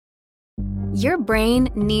Your brain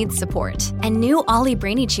needs support, and new Ollie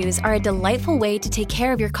Brainy Chews are a delightful way to take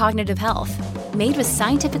care of your cognitive health. Made with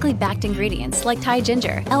scientifically backed ingredients like Thai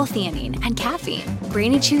ginger, L-theanine, and caffeine,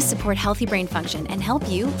 Brainy Chews support healthy brain function and help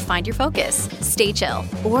you find your focus, stay chill,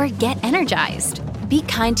 or get energized. Be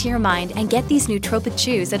kind to your mind and get these nootropic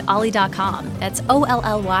chews at ollie.com. That's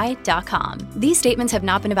OLLY.com. These statements have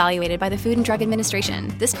not been evaluated by the Food and Drug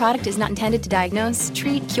Administration. This product is not intended to diagnose,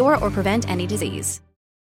 treat, cure, or prevent any disease.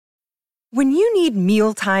 When you need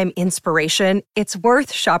mealtime inspiration, it's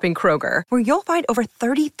worth shopping Kroger, where you'll find over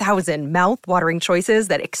 30,000 mouth-watering choices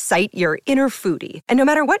that excite your inner foodie. And no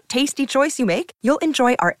matter what tasty choice you make, you'll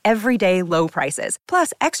enjoy our everyday low prices,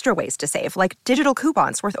 plus extra ways to save, like digital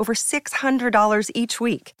coupons worth over $600 each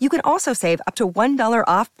week. You can also save up to $1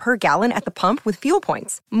 off per gallon at the pump with fuel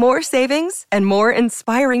points. More savings and more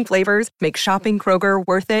inspiring flavors make shopping Kroger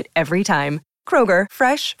worth it every time. Kroger,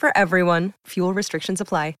 fresh for everyone. Fuel restrictions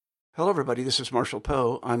apply. Hello, everybody. This is Marshall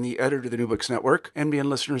Poe. I'm the editor of the New Books Network. NBN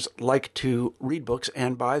listeners like to read books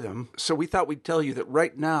and buy them. So we thought we'd tell you that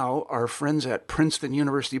right now, our friends at Princeton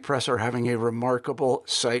University Press are having a remarkable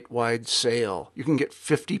site-wide sale. You can get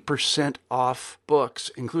 50% off books,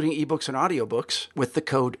 including ebooks and audiobooks, with the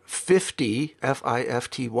code 50,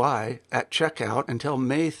 F-I-F-T-Y, at checkout until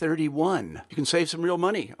May 31. You can save some real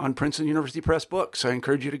money on Princeton University Press books. I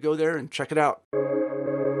encourage you to go there and check it out.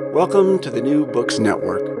 Welcome to the New Books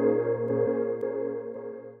Network.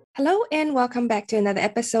 Hello and welcome back to another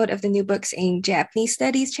episode of the New Books in Japanese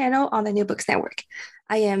Studies channel on the New Books Network.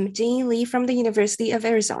 I am Jean Lee from the University of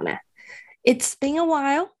Arizona. It's been a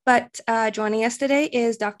while, but joining us today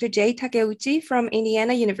is Dr. Jay Takeuchi from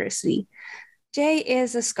Indiana University. Jay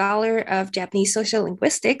is a scholar of Japanese social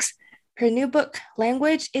linguistics. Her new book,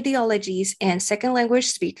 Language, Ideologies, and Second Language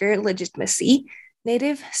Speaker Legitimacy,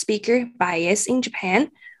 Native Speaker Bias in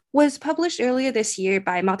Japan, was published earlier this year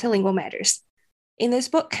by Multilingual Matters. In this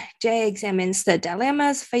book, Jay examines the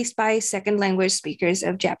dilemmas faced by second language speakers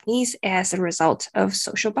of Japanese as a result of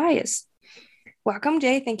social bias. Welcome,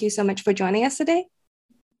 Jay. Thank you so much for joining us today.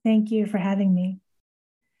 Thank you for having me.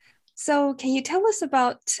 So can you tell us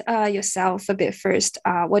about yourself a bit first?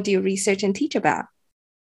 What do you research and teach about?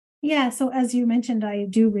 Yeah, so as you mentioned, I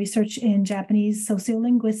do research in Japanese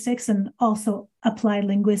sociolinguistics and also applied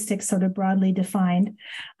linguistics, sort of broadly defined.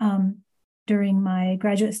 During my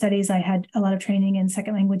graduate studies, I had a lot of training in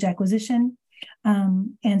second language acquisition.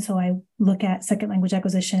 And so I look at second language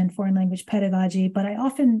acquisition, foreign language pedagogy, but I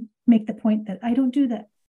often make the point that I don't do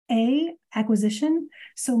the acquisition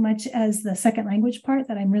so much as the second language part,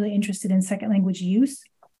 that I'm really interested in second language use.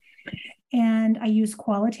 And I use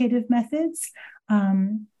qualitative methods.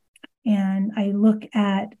 And I look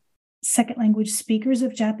at second language speakers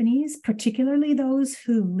of Japanese, particularly those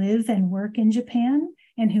who live and work in Japan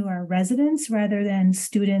and who are residents rather than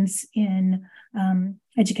students in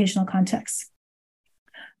educational contexts.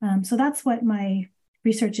 So that's what my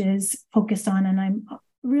research is focused on. And I'm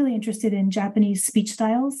really interested in Japanese speech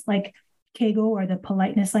styles like Keigo, or the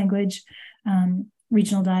politeness language,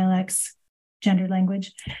 regional dialects, gendered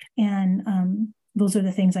language. And those are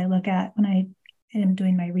the things I look at when I am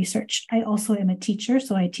doing my research. I also am a teacher,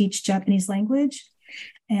 so I teach Japanese language.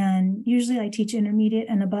 And usually I teach intermediate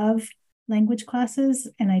and above language classes,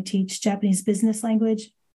 and I teach Japanese business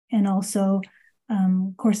language and also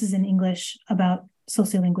courses in English about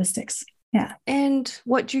sociolinguistics. Yeah. And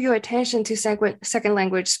what drew your attention to second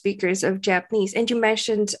language speakers of Japanese? And you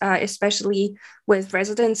mentioned especially with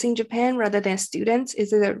residents in Japan rather than students.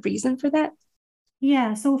 Is there a reason for that?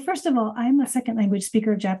 Yeah. So first of all, I'm a second language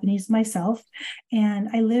speaker of Japanese myself, and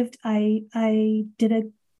I did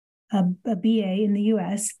a BA in the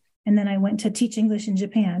US. And then I went to teach English in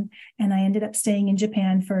Japan, and I ended up staying in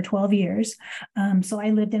Japan for 12 years. So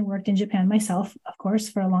I lived and worked in Japan myself, of course,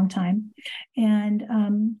 for a long time.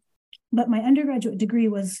 And but my undergraduate degree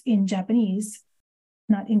was in Japanese,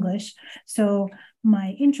 not English. So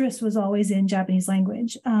my interest was always in Japanese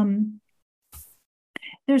language.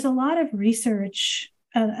 There's a lot of research,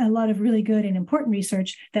 a lot of really good and important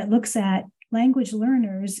research that looks at language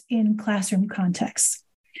learners in classroom contexts.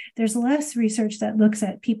 There's less research that looks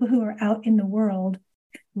at people who are out in the world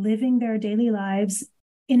living their daily lives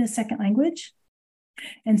in a second language.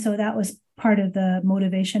 And so that was part of the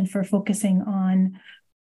motivation for focusing on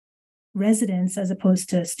residents as opposed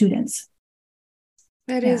to students.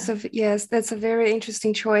 Yes, that's a very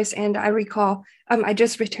interesting choice. And I recall, I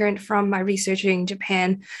just returned from my research in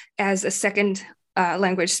Japan as a second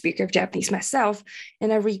language speaker of Japanese myself.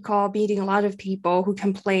 And I recall meeting a lot of people who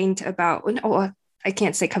complained about, I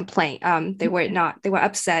can't say complaint. They were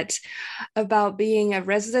upset about being a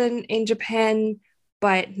resident in Japan,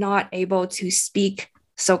 but not able to speak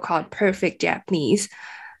so-called perfect Japanese.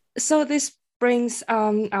 So this brings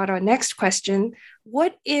out our next question.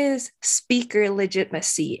 What is speaker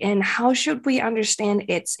legitimacy and how should we understand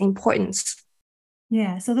its importance?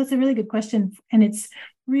 Yeah, so that's a really good question. And it's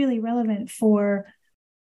really relevant for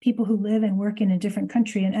people who live and work in a different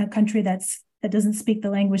country, and a country that doesn't speak the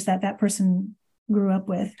language that person grew up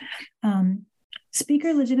with.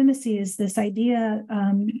 Speaker legitimacy is this idea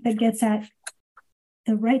that gets at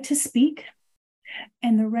the right to speak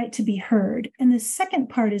and the right to be heard. And the second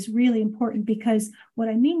part is really important because what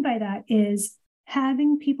I mean by that is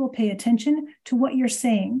having people pay attention to what you're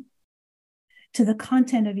saying, to the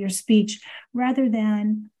content of your speech, rather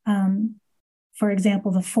than, for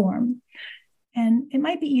example, the form. And it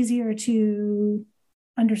might be easier to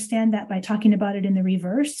understand that by talking about it in the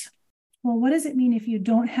reverse. Well, what does it mean if you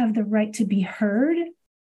don't have the right to be heard?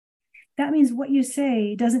 That means what you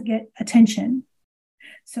say doesn't get attention.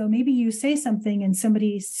 So maybe you say something and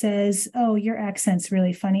somebody says, oh, your accent's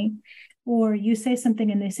really funny. Or you say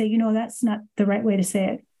something and they say, that's not the right way to say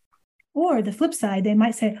it. Or the flip side, they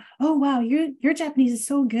might say, oh, wow, your Japanese is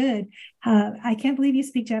so good. I can't believe you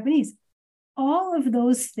speak Japanese. All of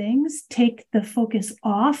those things take the focus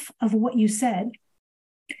off of what you said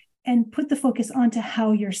and put the focus onto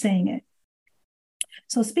how you're saying it.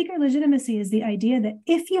 So speaker legitimacy is the idea that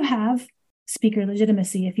if you have speaker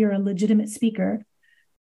legitimacy, if you're a legitimate speaker,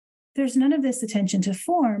 there's none of this attention to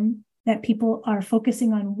form, that people are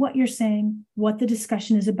focusing on what you're saying, what the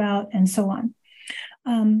discussion is about, and so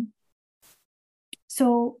on.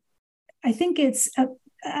 So I think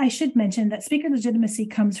I should mention that speaker legitimacy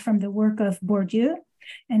comes from the work of Bourdieu,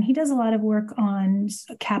 and he does a lot of work on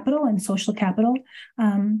capital and social capital.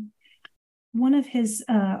 One of his,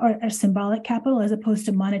 or symbolic capital as opposed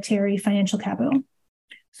to monetary financial capital.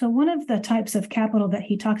 So one of the types of capital that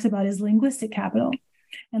he talks about is linguistic capital.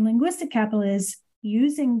 And linguistic capital is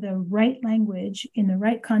using the right language in the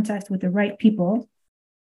right context with the right people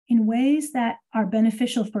in ways that are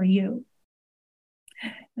beneficial for you.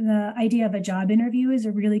 The idea of a job interview is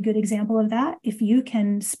a really good example of that. If you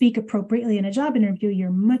can speak appropriately in a job interview,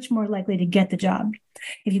 you're much more likely to get the job.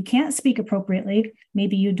 If you can't speak appropriately,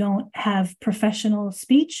 maybe you don't have professional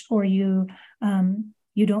speech, or you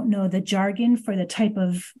don't know the jargon for the type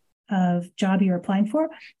of job you're applying for.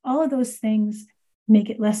 All of those things make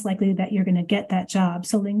it less likely that you're going to get that job.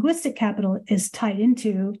 So linguistic capital is tied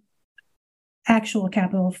into actual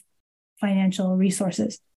capital, financial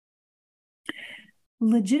resources.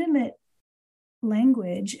 Legitimate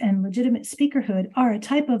language and legitimate speakerhood are a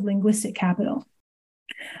type of linguistic capital.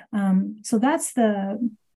 So that's the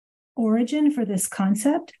origin for this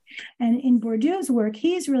concept. And in Bourdieu's work,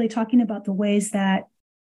 he's really talking about the ways that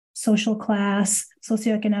social class,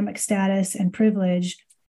 socioeconomic status, and privilege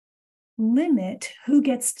limit who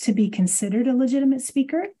gets to be considered a legitimate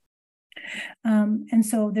speaker. And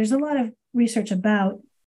so there's a lot of research about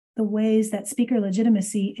the ways that speaker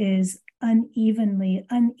legitimacy is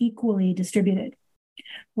unequally distributed.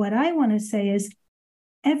 What I want to say is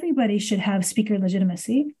everybody should have speaker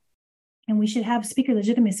legitimacy, and we should have speaker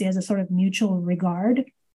legitimacy as a sort of mutual regard.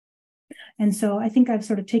 And so I think I've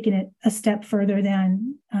sort of taken it a step further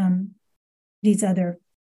than these other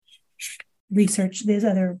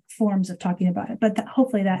forms of talking about it. But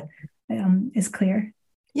hopefully that is clear.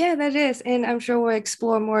 Yeah, that is. And I'm sure we'll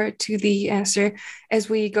explore more to the answer as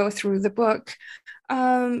we go through the book.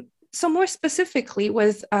 So more specifically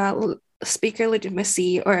with speaker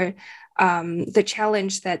legitimacy, or the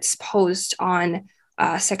challenge that's posed on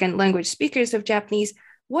second language speakers of Japanese,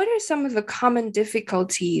 what are some of the common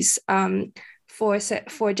difficulties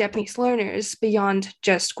for Japanese learners beyond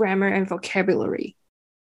just grammar and vocabulary?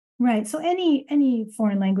 Right. So any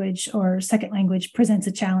foreign language or second language presents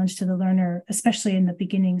a challenge to the learner, especially in the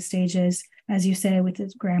beginning stages, as you say, with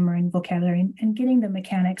its grammar and vocabulary and getting the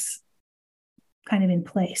mechanics kind of in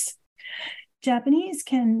place. Japanese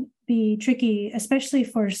can be tricky, especially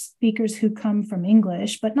for speakers who come from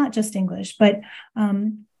English, but not just English, but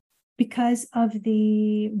because of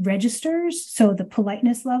the registers, so the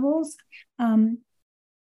politeness levels,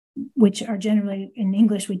 which are generally in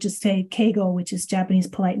English, we just say keigo, which is Japanese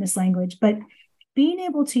politeness language. But being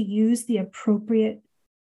able to use the appropriate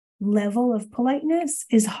level of politeness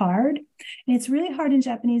is hard. And it's really hard in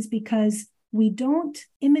Japanese because we don't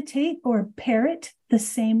imitate or parrot the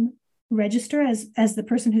same register as the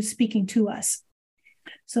person who's speaking to us.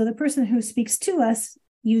 So the person who speaks to us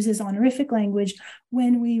uses honorific language.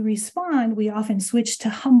 When we respond, we often switch to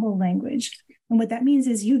humble language. And what that means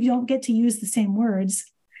is you don't get to use the same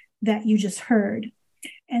words that you just heard.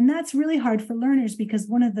 And that's really hard for learners, because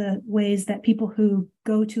one of the ways that people who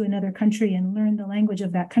go to another country and learn the language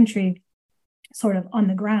of that country sort of on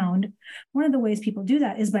the ground, one of the ways people do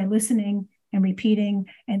that is by listening and repeating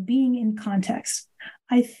and being in context.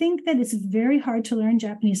 I think that it's very hard to learn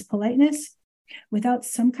Japanese politeness without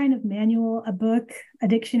some kind of manual, a book, a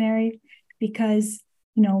dictionary, because,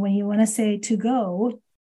 when you want to say to go,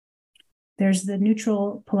 there's the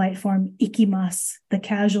neutral polite form ikimasu, the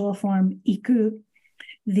casual form iku,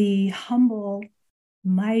 the humble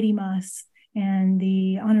mairimasu, and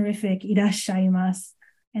the honorific irashaimasu,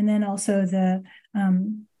 and then also the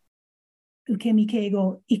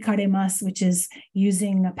ukemikeigo ikaremasu, which is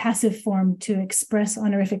using a passive form to express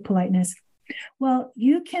honorific politeness. Well,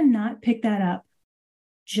 you cannot pick that up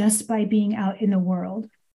just by being out in the world.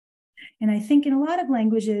 And I think in a lot of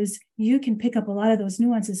languages, you can pick up a lot of those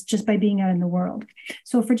nuances just by being out in the world.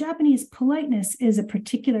 So for Japanese, politeness is a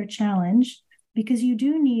particular challenge because you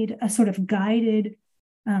do need a sort of guided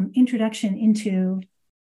introduction into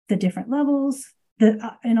the different levels,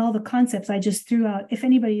 and all the concepts I just threw out. If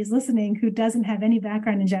anybody is listening who doesn't have any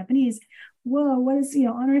background in Japanese, whoa, what is,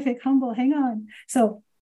 honorific, humble, hang on. So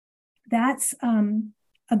that's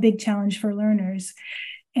a big challenge for learners.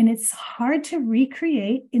 And it's hard to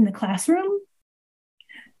recreate in the classroom.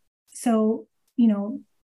 So,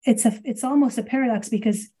 it's almost a paradox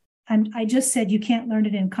because I just said you can't learn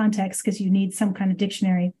it in context because you need some kind of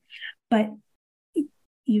dictionary, but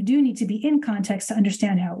you do need to be in context to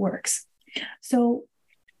understand how it works. So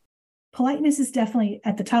politeness is definitely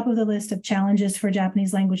at the top of the list of challenges for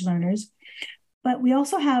Japanese language learners. But we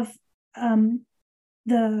also have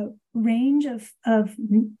the range of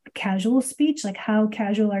casual speech, like how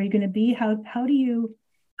casual are you going to be? How do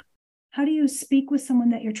you speak with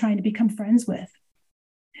someone that you're trying to become friends with?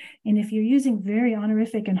 And if you're using very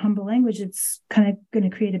honorific and humble language, it's kind of going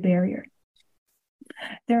to create a barrier.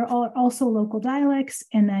 There are also local dialects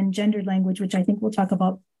and then gendered language, which I think we'll talk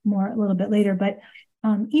about more a little bit later. But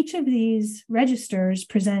each of these registers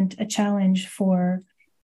present a challenge for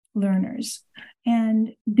learners.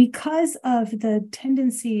 And because of the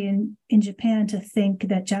tendency in Japan to think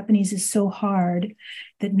that Japanese is so hard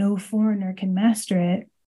that no foreigner can master it,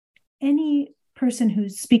 any person who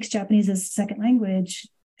speaks Japanese as a second language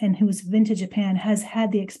and who's been to Japan has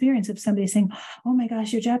had the experience of somebody saying, oh my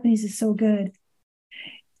gosh, your Japanese is so good.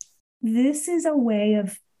 This is a way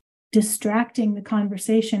of distracting the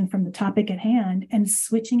conversation from the topic at hand and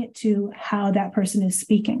switching it to how that person is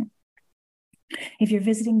speaking. If you're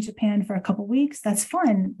visiting Japan for a couple of weeks, that's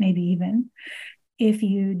fun, maybe even. If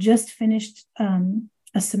you just finished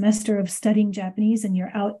a semester of studying Japanese and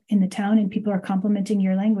you're out in the town and people are complimenting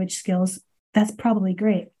your language skills, that's probably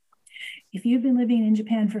great. If you've been living in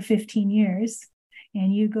Japan for 15 years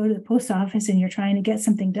and you go to the post office and you're trying to get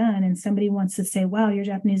something done and somebody wants to say, wow, your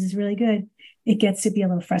Japanese is really good, it gets to be a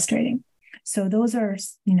little frustrating. So those are,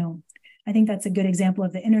 I think that's a good example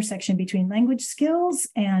of the intersection between language skills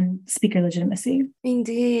and speaker legitimacy.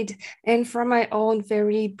 Indeed. And from my own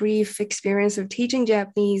very brief experience of teaching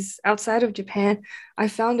Japanese outside of Japan, I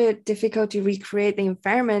found it difficult to recreate the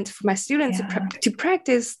environment for my students to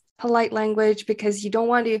practice polite language because you don't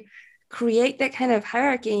want to create that kind of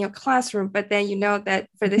hierarchy in your classroom, but then you know that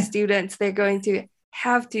for the students, they're going to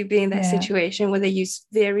have to be in that situation where they use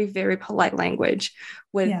very, very polite language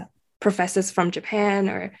with professors from Japan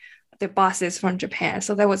or the bosses from Japan.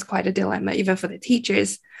 So that was quite a dilemma, even for the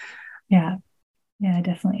teachers. Yeah,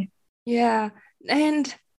 definitely. Yeah.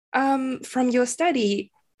 And from your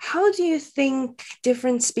study, how do you think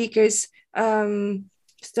different speakers,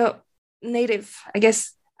 so native, I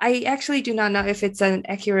guess, I actually do not know if it's an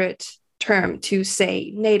accurate term to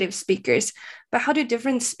say native speakers, but how do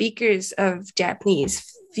different speakers of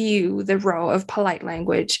Japanese view the role of polite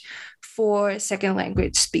language for second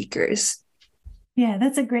language speakers? Yeah,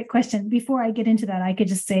 that's a great question. Before I get into that, I could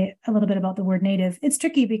just say a little bit about the word native. It's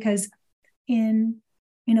tricky because in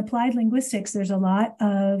applied linguistics, there's a lot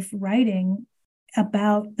of writing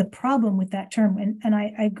about the problem with that term. And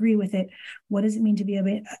I agree with it. What does it mean to be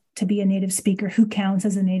a native speaker? Who counts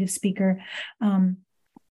as a native speaker?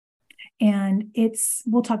 And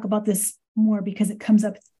we'll talk about this more because it comes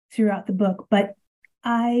up throughout the book, but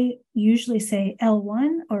I usually say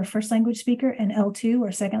L1 or first language speaker and L2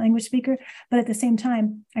 or second language speaker. But at the same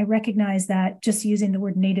time, I recognize that just using the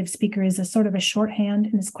word native speaker is a sort of a shorthand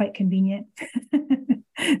and it's quite convenient.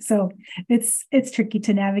 So it's tricky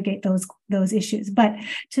to navigate those issues. But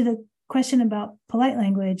to the question about polite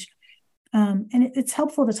language, and it's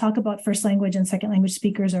helpful to talk about first language and second language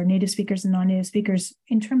speakers or native speakers and non-native speakers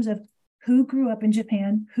in terms of who grew up in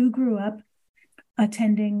Japan, who grew up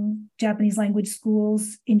attending Japanese language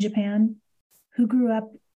schools in Japan, who grew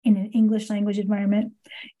up in an English language environment.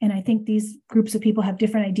 And I think these groups of people have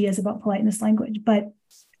different ideas about politeness language. But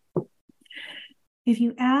if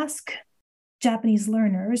you ask Japanese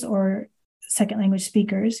learners or second language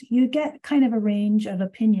speakers, you get kind of a range of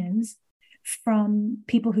opinions from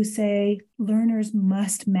people who say learners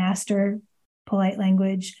must master polite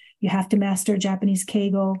language. You have to master Japanese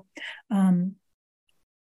keigo,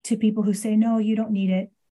 to people who say, no, you don't need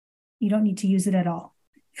it. You don't need to use it at all.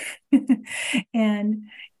 And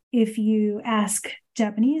if you ask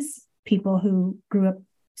Japanese people who grew up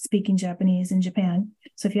speaking Japanese in Japan,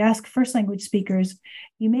 so if you ask first language speakers,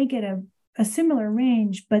 you may get a similar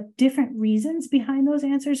range, but different reasons behind those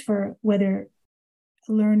answers for whether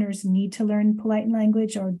learners need to learn polite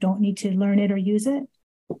language or don't need to learn it or use it.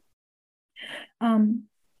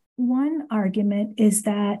 One argument is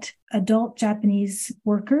that adult Japanese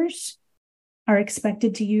workers are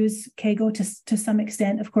expected to use keigo to some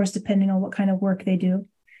extent, of course, depending on what kind of work they do.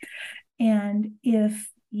 And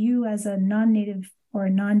if you as a non-native or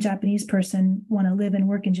a non-Japanese person want to live and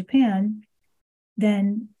work in Japan,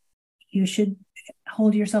 then you should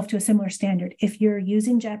hold yourself to a similar standard. If you're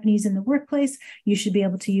using Japanese in the workplace, you should be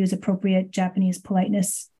able to use appropriate Japanese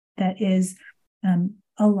politeness that is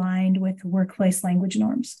aligned with workplace language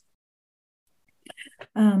norms.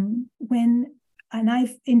 And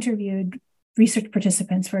I've interviewed research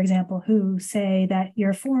participants, for example, who say that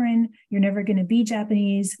you're foreign, you're never going to be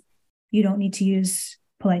Japanese, you don't need to use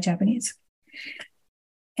polite Japanese.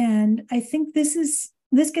 And I think this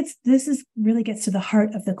really gets to the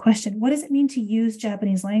heart of the question. What does it mean to use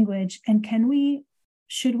Japanese language? And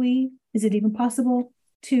should we, is it even possible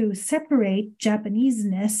to separate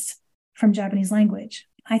Japanese-ness from Japanese language?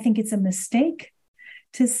 I think it's a mistake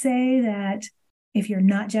to say that if you're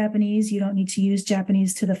not Japanese, you don't need to use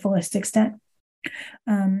Japanese to the fullest extent.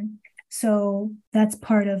 So that's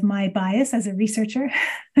part of my bias as a researcher.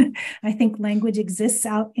 I think language exists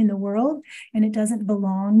out in the world, and it doesn't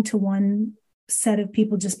belong to one set of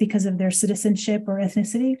people just because of their citizenship or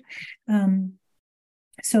ethnicity.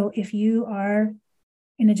 So if you are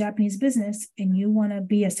in a Japanese business and you want to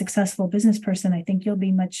be a successful business person, I think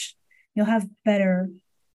you'll have better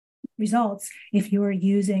results if you are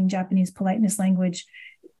using Japanese politeness language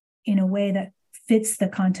in a way that fits the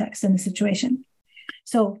context and the situation.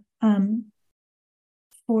 So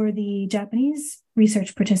for the Japanese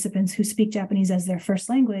research participants who speak Japanese as their first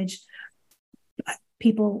language,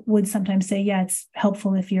 people would sometimes say, yeah, it's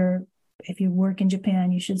helpful if you work in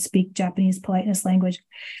Japan, you should speak Japanese politeness language.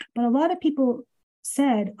 But a lot of people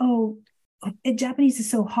said, Japanese is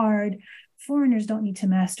so hard, foreigners don't need to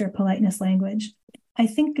master politeness language. I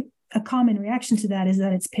think a common reaction to that is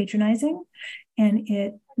that it's patronizing and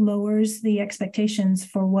it lowers the expectations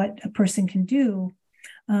for what a person can do.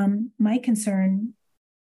 My concern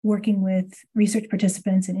working with research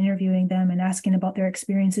participants and interviewing them and asking about their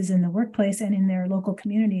experiences in the workplace and in their local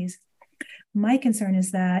communities, my concern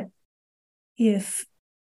is that if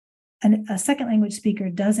a second language speaker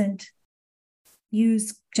doesn't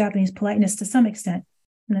use Japanese politeness to some extent,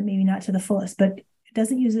 maybe not to the fullest, but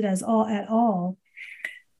doesn't use it at all,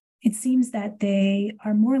 it seems that they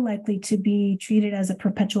are more likely to be treated as a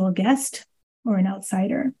perpetual guest or an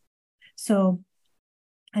outsider. So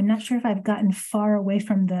I'm not sure if I've gotten far away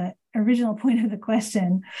from the original point of the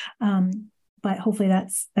question, but hopefully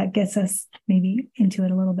that gets us maybe into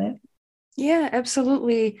it a little bit. Yeah,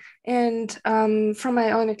 absolutely. And from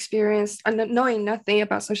my own experience, knowing nothing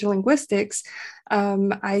about social linguistics,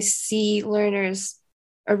 I see learners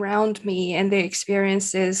around me and their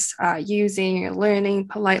experiences learning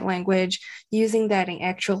polite language, using that in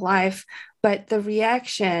actual life. But the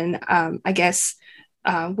reaction, I guess,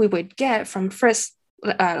 we would get from first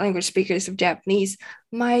language speakers of Japanese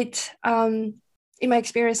might, in my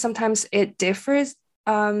experience, sometimes it differs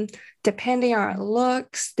depending on our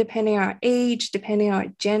looks, depending on our age, depending on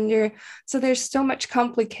our gender. So there's so much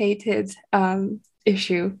complicated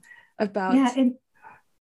issue about... Yeah,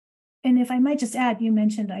 and if I might just add, you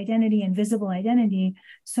mentioned identity and visible identity.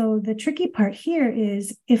 So the tricky part here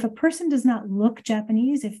is if a person does not look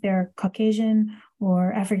Japanese, if they're Caucasian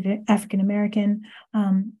or African American,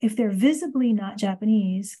 if they're visibly not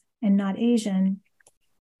Japanese and not Asian,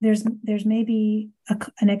 there's maybe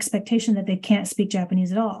an expectation that they can't speak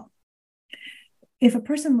Japanese at all. If a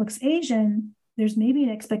person looks Asian, there's maybe an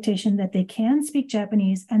expectation that they can speak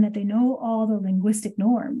Japanese and that they know all the linguistic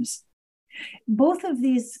norms. Both of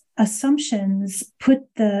these assumptions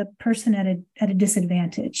put the person at a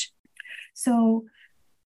disadvantage. So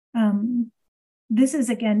this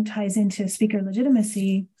again ties into speaker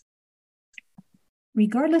legitimacy.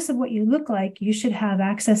 Regardless of what you look like, you should have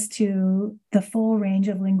access to the full range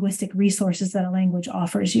of linguistic resources that a language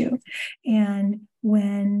offers you. And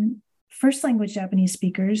when first language Japanese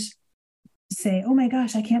speakers say, oh my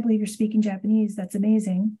gosh, I can't believe you're speaking Japanese. That's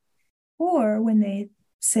amazing. Or when they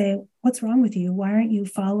say, what's wrong with you? Why aren't you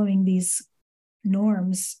following these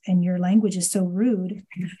norms and your language is so rude?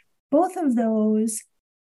 Both of those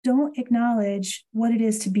don't acknowledge what it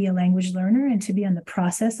is to be a language learner and to be on the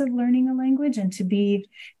process of learning a language and to be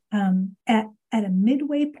at a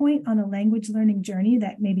midway point on a language learning journey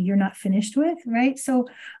that maybe you're not finished with, right? So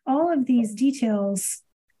all of these details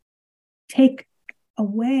take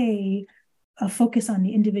away a focus on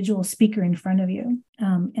the individual speaker in front of you.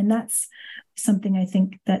 And that's something I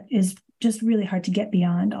think that is just really hard to get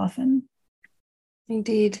beyond often.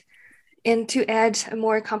 Indeed. And to add a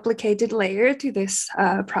more complicated layer to this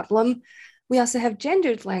problem, we also have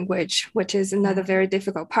gendered language, which is another very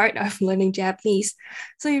difficult part of learning Japanese.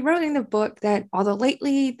 So you wrote in the book that although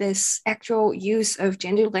lately this actual use of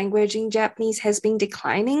gendered language in Japanese has been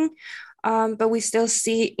declining, but we still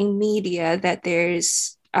see in media that there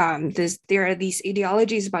are these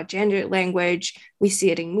ideologies about gendered language. We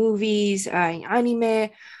see it in movies, in anime.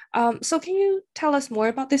 So can you tell us more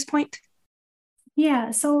about this point?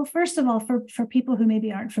 Yeah. So first of all, for people who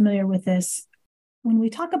maybe aren't familiar with this, when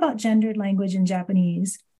we talk about gendered language in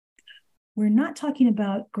Japanese, we're not talking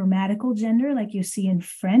about grammatical gender like you see in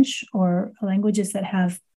French or languages that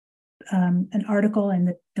have an article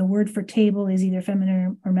and the word for table is either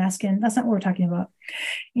feminine or masculine. That's not what we're talking about.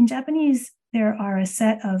 In Japanese, there are a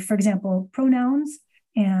set of, for example, pronouns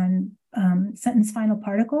and sentence final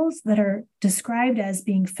particles that are described as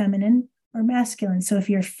being feminine or masculine. So if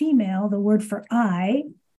you're female, the word for I,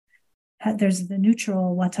 there's the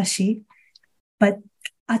neutral watashi, but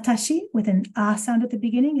atashi with an a sound at the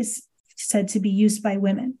beginning is said to be used by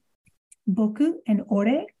women. Boku and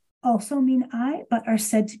ore also mean I, but are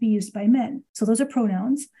said to be used by men. So those are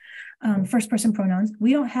pronouns, first person pronouns.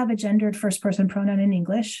 We don't have a gendered first person pronoun in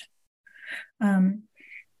English.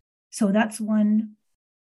 So that's one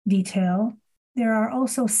detail. There are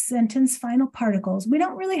also sentence final particles. We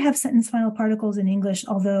don't really have sentence final particles in English,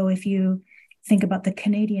 although if you think about the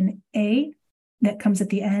Canadian A that comes at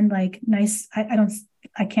the end, like nice,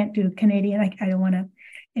 I can't do Canadian, I don't want to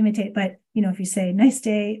imitate, but if you say nice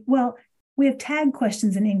day, well, we have tag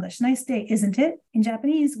questions in English. Nice day, isn't it? In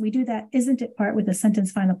Japanese, we do that isn't it part with a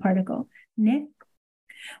sentence final particle. Ne.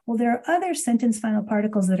 Well, there are other sentence final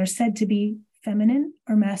particles that are said to be feminine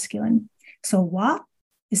or masculine. So wa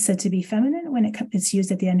is said to be feminine when it's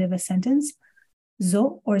used at the end of a sentence.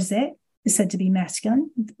 Zo or ze is said to be masculine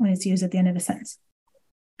when it's used at the end of a sentence.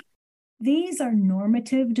 These are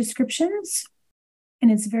normative descriptions,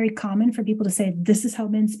 and it's very common for people to say, this is how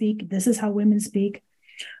men speak, this is how women speak.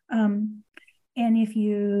 And if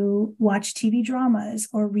you watch TV dramas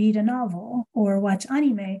or read a novel or watch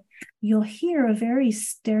anime, you'll hear a very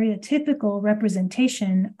stereotypical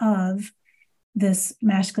representation of this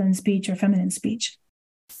masculine speech or feminine speech.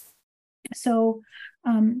 So,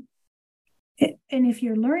 and if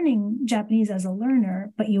you're learning Japanese as a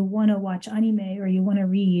learner, but you want to watch anime or you want to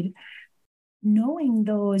read, knowing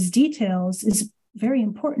those details is very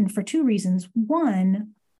important for two reasons.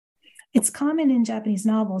 One, it's common in Japanese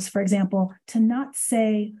novels, for example, to not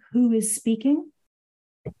say who is speaking,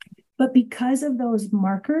 but because of those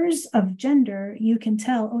markers of gender, you can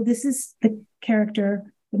tell, oh, this is the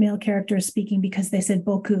male character is speaking because they said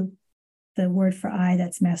boku, the word for I,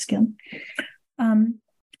 that's masculine.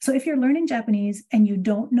 So if you're learning Japanese and you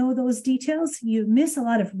don't know those details, you miss a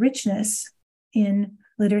lot of richness in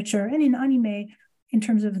literature and in anime in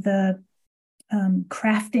terms of the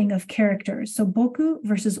crafting of characters. So boku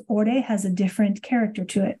versus ore has a different character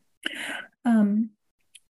to it.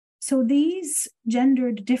 So these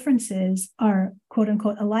gendered differences are, quote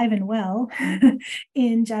unquote, alive and well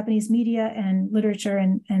in Japanese media and literature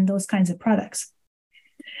and those kinds of products.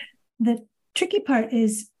 The tricky part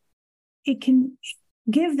is it can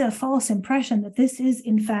give the false impression that this is,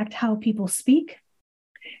 in fact, how people speak.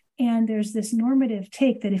 And there's this normative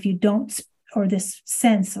take that if you don't, or this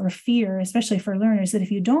sense or fear, especially for learners, that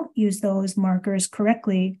if you don't use those markers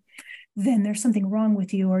correctly, then there's something wrong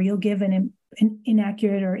with you, or you'll give an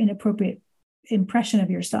inaccurate or inappropriate impression of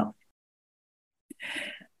yourself.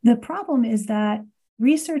 The problem is that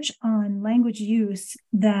research on language use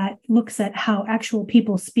that looks at how actual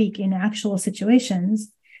people speak in actual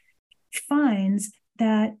situations finds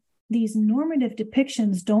that these normative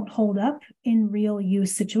depictions don't hold up in real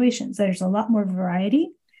use situations. There's a lot more variety.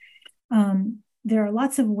 There are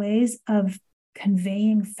lots of ways of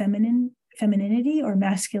conveying femininity or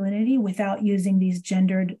masculinity without using these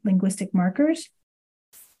gendered linguistic markers.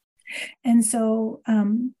 And so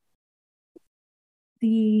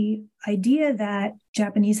the idea that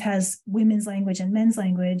Japanese has women's language and men's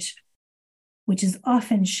language which is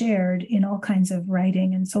often shared in all kinds of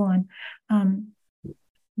writing and so on,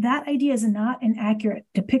 that idea is not an accurate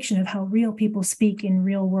depiction of how real people speak in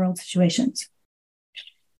real world situations.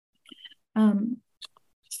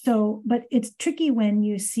 But it's tricky when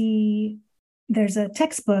you see there's a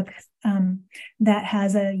textbook that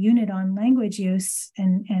has a unit on language use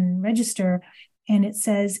and register, and it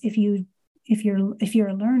says if you're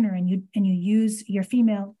a learner and you use your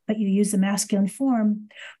female but you use the masculine form,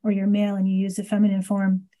 or you're male and you use the feminine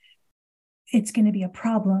form, it's going to be a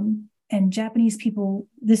problem. And Japanese people,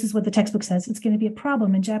 this is what the textbook says, it's going to be a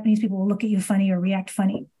problem, and Japanese people will look at you funny or react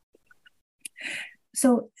funny.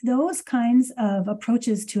 So those kinds of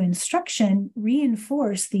approaches to instruction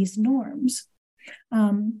reinforce these norms,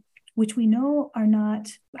 which we know are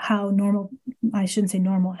not how normal, I shouldn't say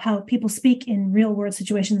normal, how people speak in real world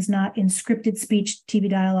situations, not in scripted speech, TV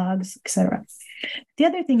dialogues, etc. The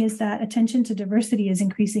other thing is that attention to diversity is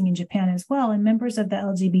increasing in Japan as well, and members of the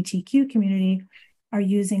LGBTQ community are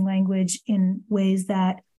using language in ways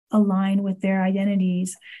that align with their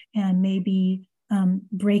identities and maybe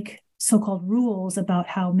break so-called rules about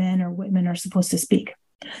how men or women are supposed to speak.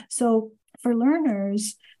 So for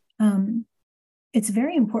learners, it's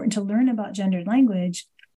very important to learn about gendered language,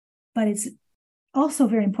 but it's also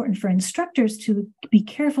very important for instructors to be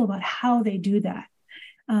careful about how they do that.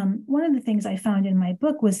 One of the things I found in my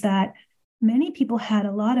book was that many people had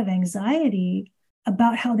a lot of anxiety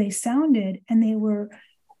about how they sounded, and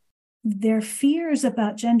their fears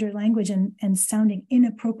about gendered language and sounding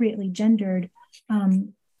inappropriately gendered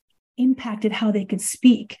impacted how they could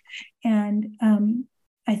speak. And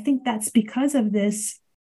I think that's because of this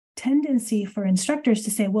tendency for instructors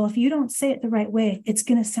to say, well, if you don't say it the right way, it's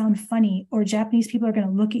going to sound funny, or Japanese people are going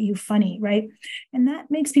to look at you funny, right? And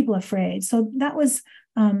that makes people afraid. So that was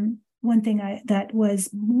one thing that was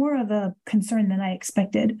more of a concern than I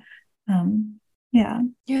expected. Yeah,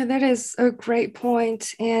 that is a great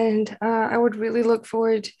point. And I would really look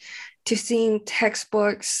forward to seeing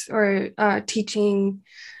textbooks or teaching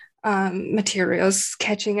materials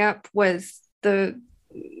catching up with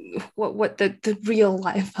what the real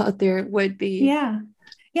life out there would be. Yeah,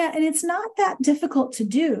 and it's not that difficult to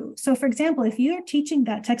do. So, for example, if you're teaching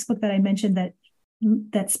that textbook that I mentioned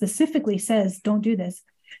that specifically says don't do this,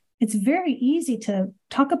 it's very easy to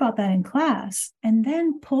talk about that in class and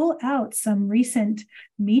then pull out some recent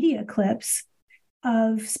media clips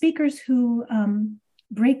of speakers who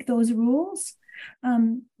break those rules.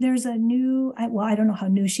 There's a new, I don't know how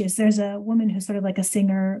new she is. There's a woman who's sort of like a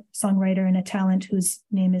singer, songwriter, and a talent whose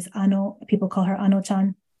name is Ano. People call her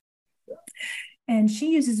Ano-chan. And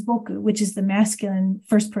she uses boku, which is the masculine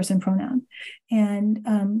first person pronoun.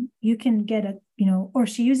 And you can get or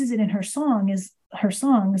she uses it in her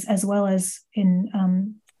songs as well as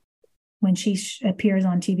in when she appears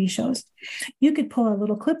on TV shows. You could pull a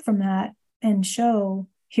little clip from that and show,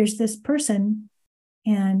 here's this person,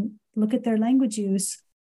 and look at their language use.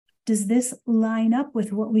 Does this line up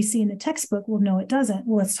with what we see in the textbook? Well, no, it doesn't.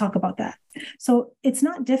 Well, let's talk about that. So it's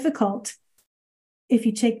not difficult if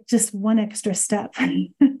you take just one extra step.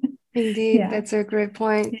 Indeed, that's a great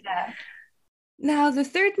point. Yeah. Now, the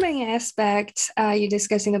third main aspect you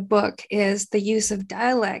discuss in the book is the use of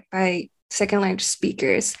dialect by second language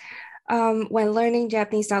speakers. When learning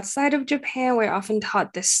Japanese outside of Japan, we're often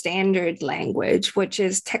taught the standard language, which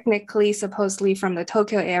is technically supposedly from the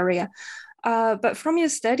Tokyo area. But from your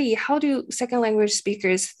study, how do second language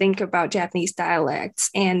speakers think about Japanese dialects?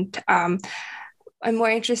 And I'm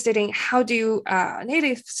more interested in how do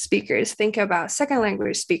native speakers think about second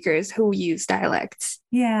language speakers who use dialects?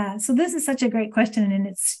 Yeah, so this is such a great question, and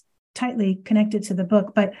it's tightly connected to the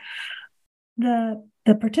book. But the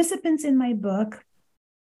participants in my book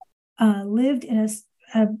lived in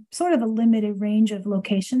a sort of a limited range of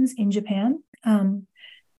locations in Japan.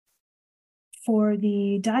 For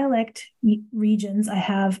the dialect regions, I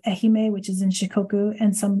have Ehime, which is in Shikoku,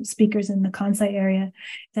 and some speakers in the Kansai area.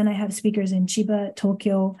 Then I have speakers in Chiba,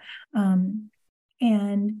 Tokyo. And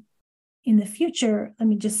in the future, let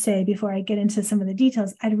me just say, before I get into some of the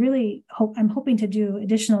details, I'm hoping to do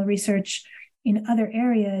additional research in other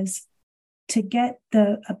areas to get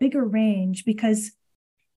a bigger range, because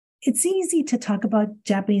it's easy to talk about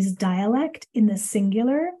Japanese dialect in the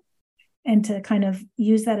singular and to kind of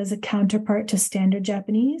use that as a counterpart to standard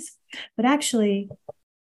Japanese. But actually,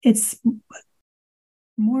 it's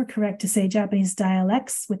more correct to say Japanese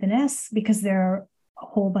dialects with an S, because there are a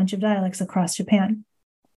whole bunch of dialects across Japan.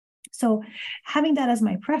 So having that as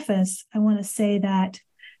my preface, I want to say that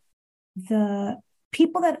the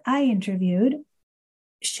people that I interviewed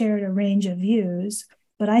shared a range of views,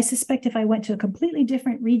 but I suspect if I went to a completely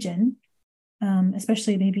different region,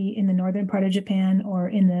 especially maybe in the northern part of Japan or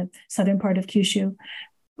in the southern part of Kyushu,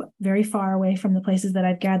 very far away from the places that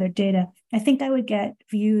I've gathered data, I think I would get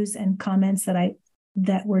views and comments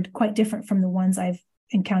that were quite different from the ones I've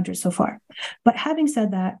encountered so far. But having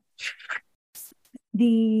said that,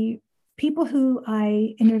 the people who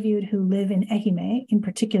I interviewed who live in Ehime in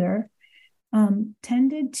particular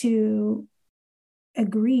tended to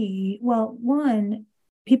agree. Well, one,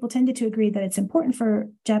 people tended to agree that it's important for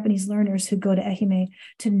Japanese learners who go to Ehime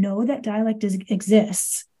to know that dialect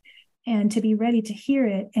exists and to be ready to hear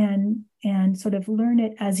it and sort of learn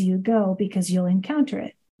it as you go, because you'll encounter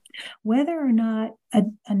it. Whether or not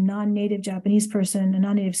a non-native Japanese person, a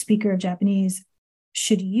non-native speaker of Japanese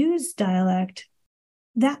should use dialect,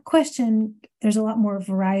 that question, there's a lot more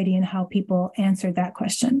variety in how people answer that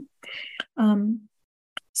question.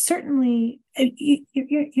 Certainly,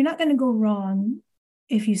 you're not going to go wrong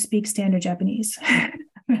if you speak standard Japanese,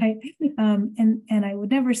 right? And I would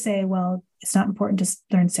never say, well, it's not important to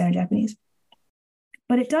learn standard Japanese.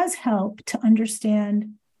 But it does help to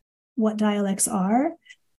understand what dialects are,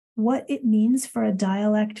 what it means for a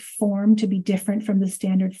dialect form to be different from the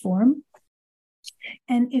standard form.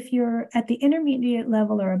 And if you're at the intermediate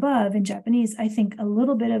level or above in Japanese, I think a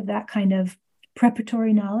little bit of that kind of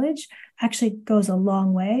preparatory knowledge actually goes a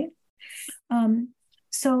long way.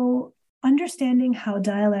 So understanding how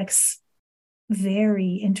dialects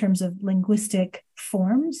vary in terms of linguistic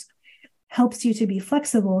forms helps you to be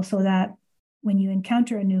flexible so that when you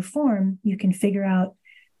encounter a new form, you can figure out,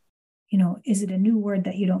 is it a new word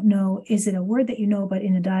that you don't know? Is it a word that you know, but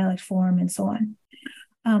in a dialect form, and so on?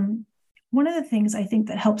 One of the things I think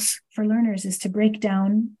that helps for learners is to break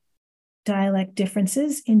down dialect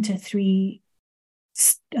differences into three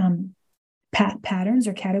patterns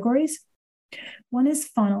or categories. One is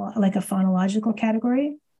like a phonological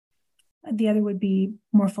category. The other would be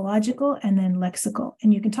morphological, and then lexical.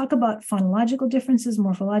 And you can talk about phonological differences,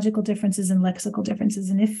 morphological differences, and lexical differences.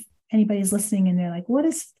 And if anybody's listening and they're like, what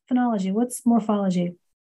is phonology? What's morphology?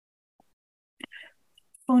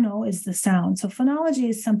 Phono is the sound. So phonology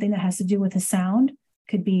is something that has to do with the sound. It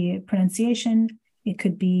could be pronunciation. It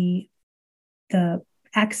could be the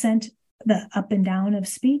accent, the up and down of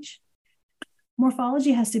speech.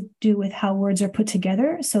 Morphology has to do with how words are put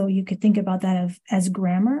together. So you could think about that as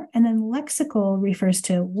grammar. And then lexical refers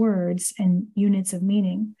to words and units of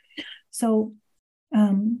meaning. So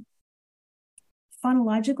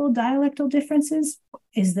phonological dialectal differences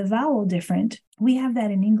is the vowel different. We have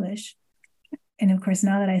that in English. And of course,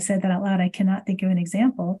 now that I said that out loud, I cannot think of an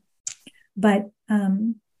example. But,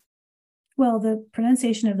 the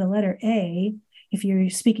pronunciation of the letter A, if you're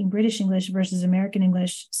speaking British English versus American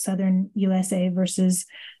English, Southern USA versus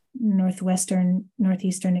Northwestern,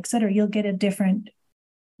 Northeastern, et cetera, you'll get a different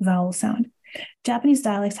vowel sound. Japanese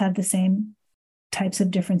dialects have the same types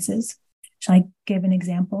of differences. Shall I give an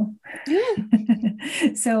example?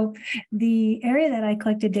 Yeah. So the area that I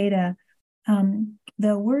collected data,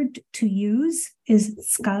 the word to use is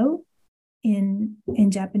tsukau in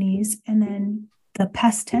Japanese, and then the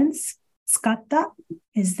past tense, tsukatta,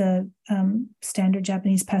 is the standard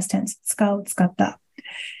Japanese past tense, tsukau, tsukatta.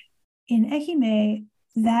 In Ehime,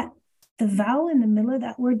 the vowel in the middle of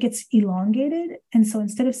that word gets elongated, and so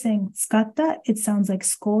instead of saying tsukatta, it sounds like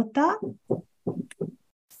skota.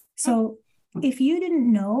 So if you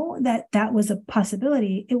didn't know that was a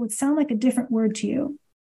possibility, it would sound like a different word to you.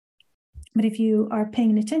 But if you are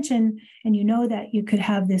paying attention and you know that you could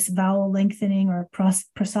have this vowel lengthening or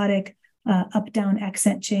prosodic up-down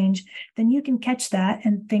accent change, then you can catch that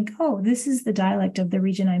and think, oh, this is the dialect of the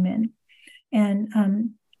region I'm in.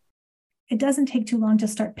 And it doesn't take too long to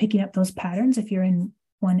start picking up those patterns if you're in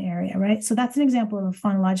one area, right? So that's an example of a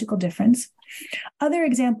phonological difference. Other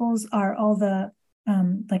examples are all the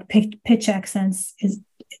like pitch accents. Is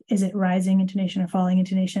it rising intonation or falling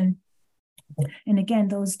intonation? And again,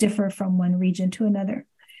 those differ from one region to another.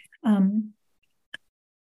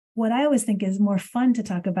 What I always think is more fun to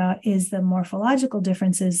talk about is the morphological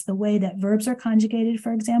differences, the way that verbs are conjugated,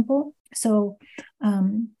 for example. So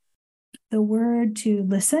the word to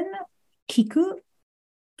listen, kiku,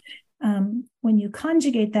 when you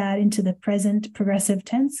conjugate that into the present progressive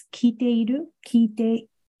tense, kite iru,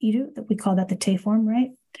 that we call that the te form,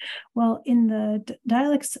 right? Well, in the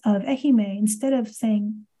dialects of Ehime, instead of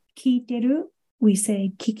saying kiteru, we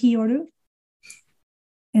say kikioru,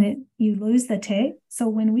 and you lose the te. So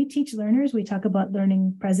when we teach learners, we talk about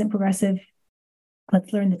learning present progressive,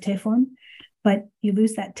 let's learn the te form, but you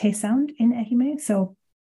lose that te sound in Ehime. So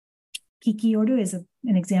kikioru is an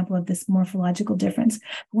example of this morphological difference.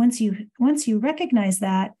 Once you recognize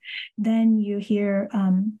that, then you hear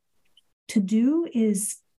to do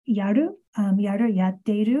is yaru,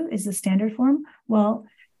 yatteru is the standard form. Well,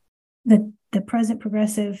 the present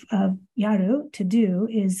progressive of yaru, to do,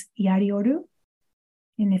 is yarioru.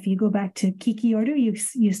 And if you go back to kikioru,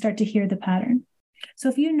 you start to hear the pattern. So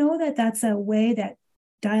if you know that that's a way that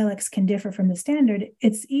dialects can differ from the standard,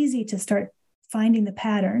 it's easy to start finding the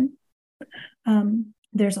pattern.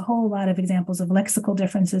 There's a whole lot of examples of lexical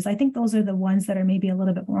differences. I think those are the ones that are maybe a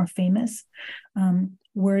little bit more famous.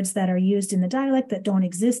 Words that are used in the dialect that don't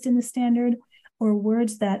exist in the standard, or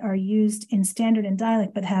words that are used in standard and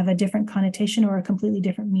dialect but have a different connotation or a completely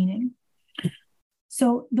different meaning.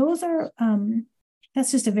 So those are,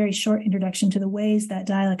 that's just a very short introduction to the ways that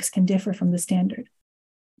dialects can differ from the standard.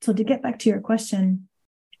 So to get back to your question,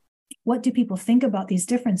 what do people think about these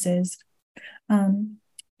differences?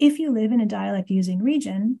 If you live in a dialect using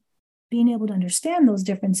region, being able to understand those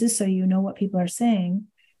differences so you know what people are saying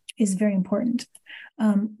is very important.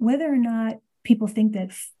 Whether or not people think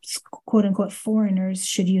that quote unquote foreigners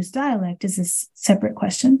should use dialect is a separate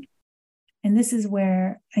question. And this is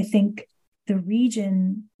where I think the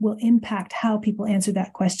region will impact how people answer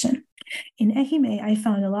that question. In Ehime, I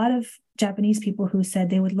found a lot of Japanese people who said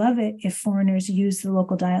they would love it if foreigners used the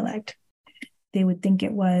local dialect. They would think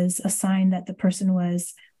it was a sign that the person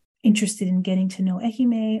was interested in getting to know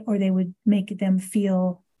Ehime, or they would make them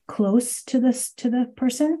feel close to the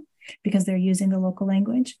person because they're using the local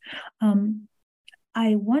language.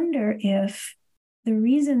 I wonder if the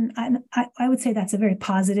reason, I would say that's a very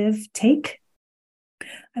positive take.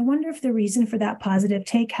 I wonder if the reason for that positive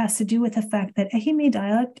take has to do with the fact that Ehime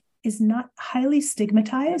dialect is not highly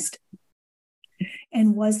stigmatized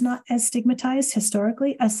and was not as stigmatized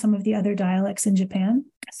historically as some of the other dialects in Japan.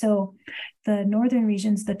 So the northern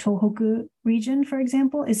regions, the Tohoku region, for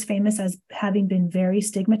example, is famous as having been very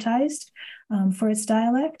stigmatized for its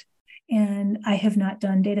dialect. And I have not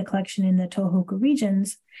done data collection in the Tohoku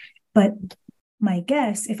regions, but my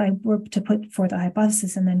guess, if I were to put forth a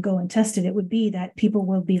hypothesis and then go and test it, it would be that people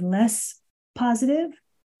will be less positive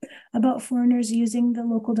about foreigners using the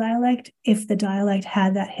local dialect if the dialect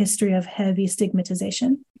had that history of heavy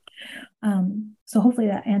stigmatization. So hopefully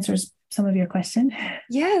that answers some of your question.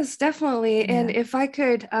 Yes, definitely. Yeah. And if I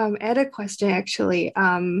could add a question, actually,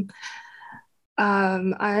 I'm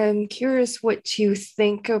curious what you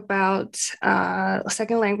think about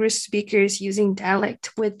second language speakers using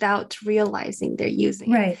dialect without realizing they're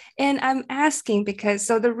using it. And I'm asking because,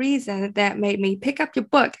 so the reason that made me pick up your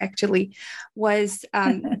book actually was,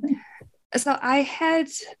 so I had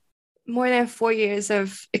more than 4 years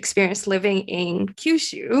of experience living in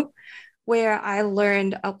Kyushu, where I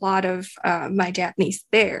learned a lot of my Japanese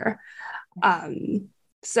there.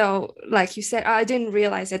 So like you said, I didn't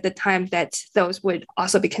realize at the time that those would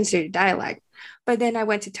also be considered dialect. But then I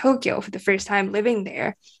went to Tokyo for the first time living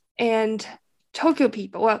there. And Tokyo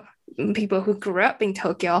people, well, people who grew up in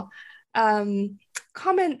Tokyo,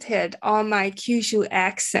 commented on my Kyushu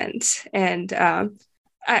accent. And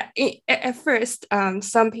at first,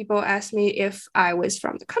 some people asked me if I was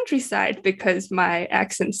from the countryside because my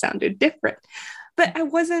accent sounded different. But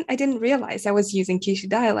I didn't realize I was using Kyushu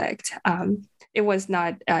dialect. It was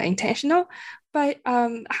not intentional, but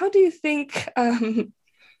how do you think,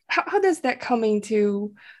 how does that come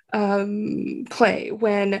into play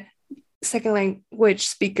when second language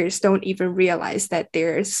speakers don't even realize that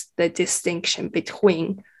there's the distinction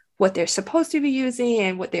between what they're supposed to be using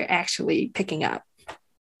and what they're actually picking up?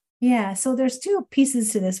 Yeah, so there's two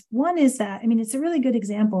pieces to this. One is that, I mean, it's a really good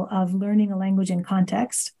example of learning a language in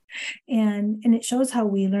context. And it shows how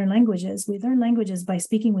we learn languages. We learn languages by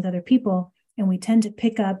speaking with other people, and we tend to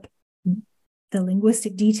pick up the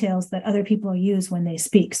linguistic details that other people use when they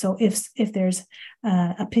speak. So if there's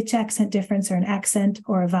a pitch accent difference or an accent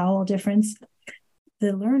or a vowel difference,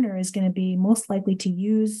 the learner is going to be most likely to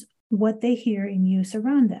use what they hear in use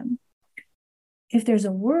around them. If there's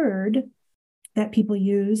a word that people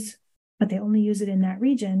use, but they only use it in that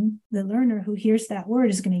region, the learner who hears that word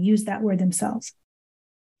is going to use that word themselves.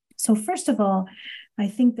 So first of all, I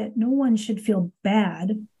think that no one should feel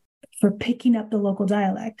bad for picking up the local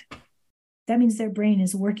dialect. That means their brain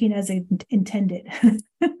is working as intended,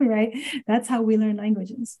 right? That's how we learn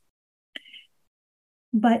languages.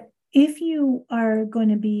 But if you are going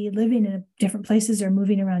to be living in different places or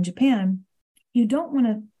moving around Japan, you don't want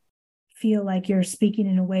to feel like you're speaking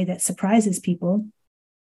in a way that surprises people,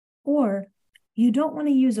 or you don't want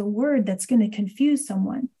to use a word that's going to confuse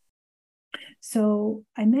someone. So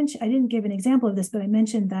I didn't give an example of this, but I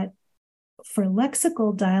mentioned that for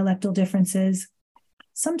lexical dialectal differences,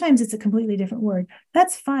 Sometimes it's a completely different word.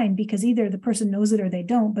 That's fine because either the person knows it or they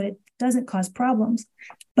don't, but it doesn't cause problems.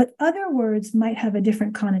 But other words might have a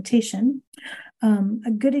different connotation.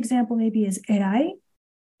 A good example maybe is erai.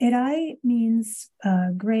 Erai means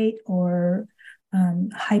great or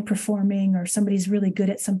high performing, or somebody's really good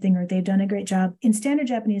at something, or they've done a great job. In standard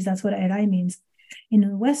Japanese, that's what erai means. In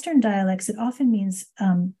the Western dialects, it often means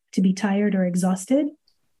to be tired or exhausted,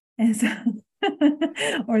 and so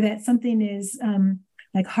or that something is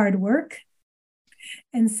like hard work.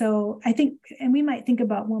 And so I think, and we might think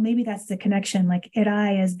about, well, maybe that's the connection, like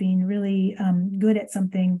erai as being really good at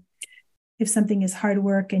something. If something is hard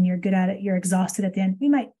work and you're good at it, you're exhausted at the end. We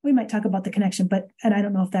might talk about the connection, and I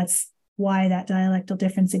don't know if that's why that dialectal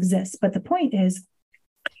difference exists. But the point is,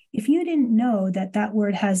 if you didn't know that that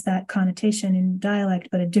word has that connotation in dialect,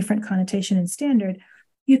 but a different connotation in standard,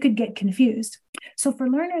 you could get confused. So for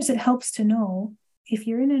learners, it helps to know if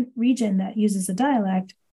you're in a region that uses a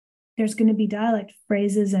dialect, there's going to be dialect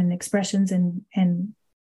phrases and expressions and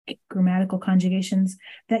grammatical conjugations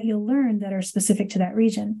that you'll learn that are specific to that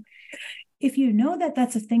region. If you know that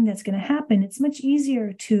that's a thing that's going to happen, it's much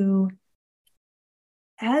easier to,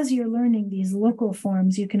 as you're learning these local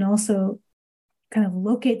forms, you can also kind of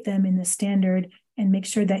locate them in the standard and make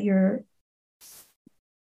sure that you're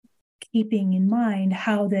keeping in mind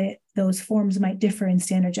how those forms might differ in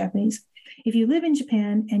standard Japanese. If you live in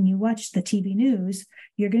Japan and you watch the TV news,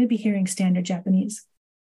 you're going to be hearing standard Japanese.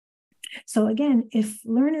 So again, if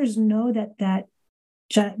learners know that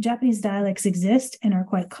Japanese dialects exist and are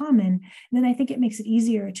quite common, then I think it makes it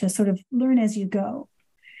easier to sort of learn as you go.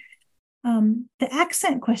 The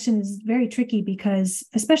accent question is very tricky because,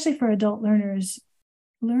 especially for adult learners,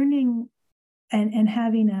 learning and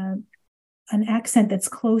having an accent that's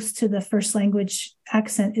close to the first language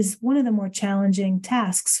accent is one of the more challenging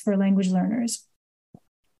tasks for language learners.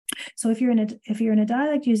 So if you're in a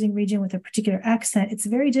dialect using region with a particular accent, it's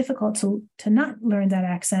very difficult to not learn that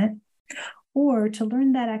accent, or to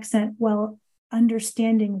learn that accent while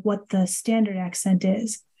understanding what the standard accent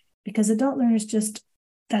is, because adult learners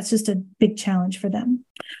that's just a big challenge for them.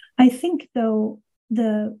 I think, though,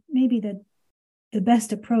 maybe the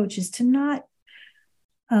best approach is to not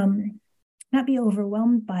be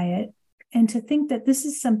overwhelmed by it, and to think that this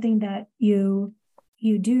is something that you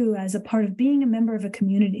do as a part of being a member of a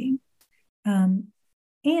community.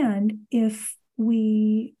 And if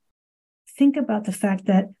we think about the fact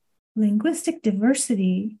that linguistic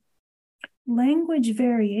diversity, language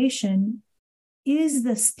variation is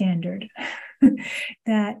the standard,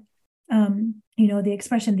 that, the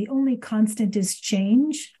expression, the only constant is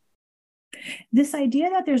change. This idea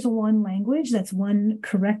that there's one language, that's one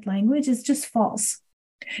correct language, is just false.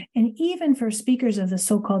 And even for speakers of the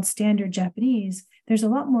so-called standard Japanese, there's a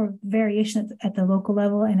lot more variation at the local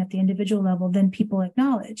level and at the individual level than people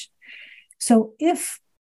acknowledge. So if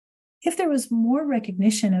there was more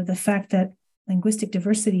recognition of the fact that linguistic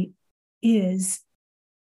diversity is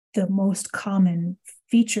the most common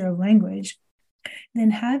feature of language,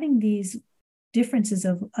 then having these differences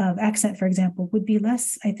of accent, for example, would be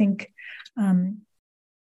less, I think,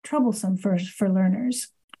 troublesome for learners.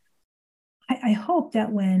 I hope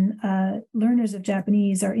that when learners of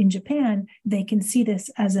Japanese are in Japan, they can see this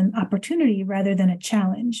as an opportunity rather than a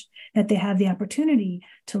challenge, that they have the opportunity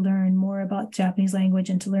to learn more about Japanese language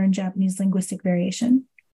and to learn Japanese linguistic variation.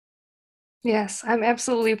 Yes, I'm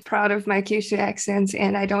absolutely proud of my Kyushu accents,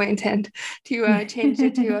 and I don't intend to change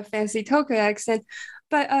it to a fancy Tokyo accent.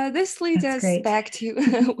 But this leads us back to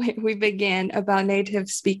where we began about native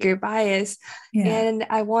speaker bias. Yeah. And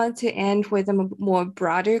I want to end with a more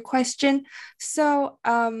broader question. So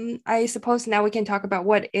I suppose now we can talk about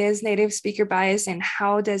what is native speaker bias and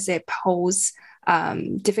how does it pose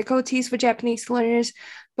difficulties for Japanese learners.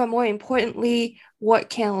 But more importantly, what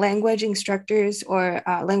can language instructors or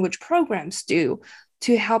language programs do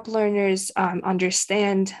to help learners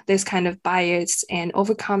understand this kind of bias and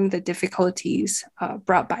overcome the difficulties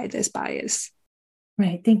brought by this bias?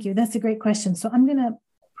 Right, thank you. That's a great question. So I'm going to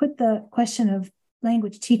put the question of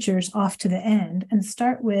language teachers off to the end and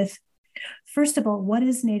start with, first of all, what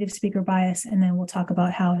is native speaker bias? And then we'll talk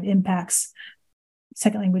about how it impacts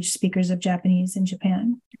second language speakers of Japanese in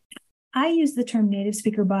Japan. I use the term native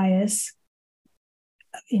speaker bias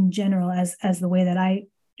in general as the way that I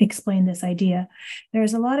explain this idea.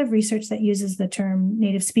 There's a lot of research that uses the term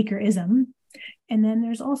native speakerism. And then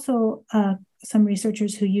there's also some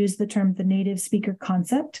researchers who use the term the native speaker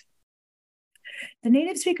concept. The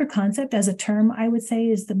native speaker concept as a term, I would say,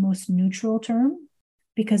 is the most neutral term,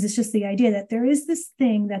 because it's just the idea that there is this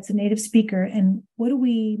thing that's a native speaker. And what do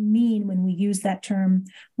we mean when we use that term?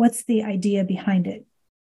 What's the idea behind it?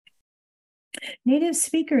 Native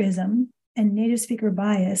speakerism and native speaker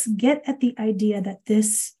bias get at the idea that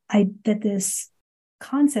this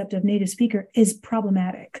concept of native speaker is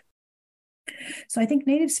problematic. So I think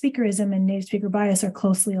native speakerism and native speaker bias are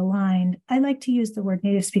closely aligned. I like to use the word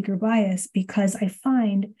native speaker bias because I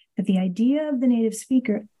find that the idea of the native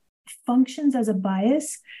speaker functions as a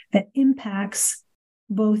bias that impacts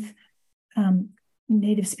both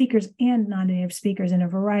native speakers and non-native speakers in a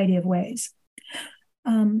variety of ways.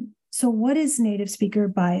 So what is native speaker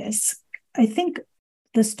bias? I think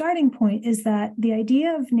the starting point is that the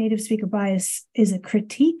idea of native speaker bias is a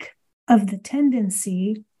critique of the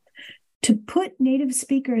tendency to put native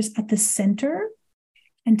speakers at the center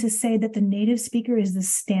and to say that the native speaker is the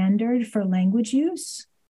standard for language use.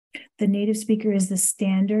 The native speaker is the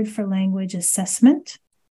standard for language assessment.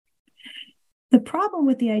 The problem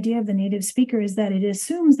with the idea of the native speaker is that it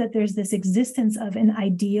assumes that there's this existence of an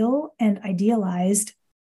ideal and idealized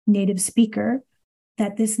native speaker,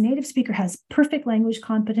 that this native speaker has perfect language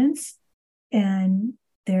competence and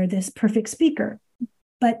they're this perfect speaker.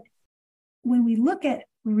 But when we look at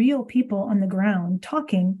real people on the ground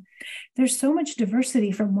talking, there's so much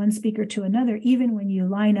diversity from one speaker to another. Even when you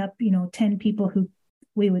line up, 10 people who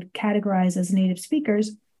we would categorize as native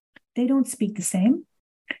speakers, they don't speak the same.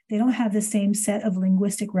 They don't have the same set of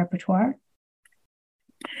linguistic repertoire.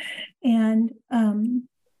 And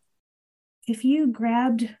if you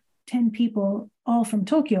grabbed 10 people all from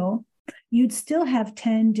Tokyo, you'd still have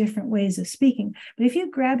 10 different ways of speaking. But if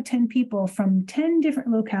you grab 10 people from 10 different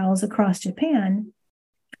locales across Japan,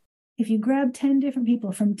 if you grab 10 different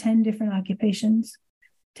people from 10 different occupations,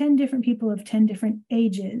 10 different people of 10 different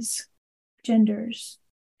ages, genders,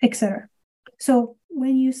 etc. So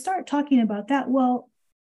when you start talking about that, well,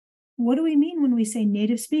 what do we mean when we say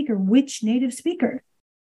native speaker? Which native speaker?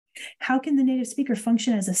 How can the native speaker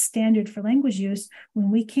function as a standard for language use when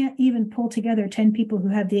we can't even pull together 10 people who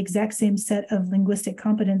have the exact same set of linguistic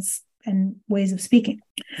competence and ways of speaking?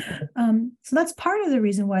 So that's part of the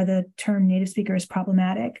reason why the term native speaker is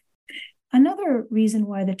problematic. Another reason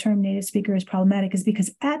why the term native speaker is problematic is because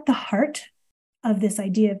at the heart of this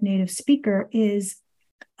idea of native speaker is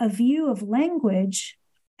a view of language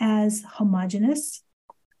as homogeneous,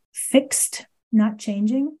 fixed, not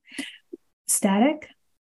changing, static.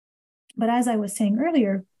 But as I was saying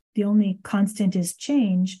earlier, the only constant is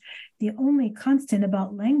change. The only constant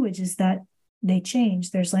about language is that they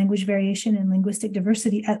change. There's language variation and linguistic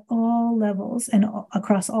diversity at all levels and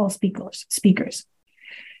across all speakers.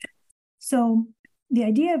 So the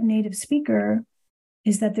idea of native speaker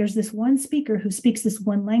is that there's this one speaker who speaks this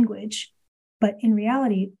one language, but in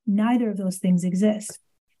reality, neither of those things exist.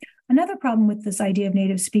 Another problem with this idea of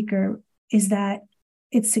native speaker is that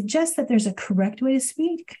it suggests that there's a correct way to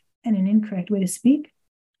speak and an incorrect way to speak,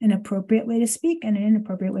 an appropriate way to speak and an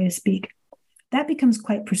inappropriate way to speak. That becomes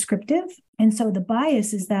quite prescriptive. And so the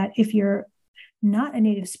bias is that if you're not a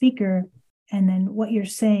native speaker and then what you're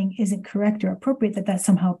saying isn't correct or appropriate, that's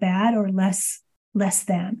somehow bad or less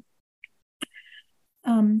than.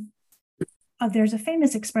 There's a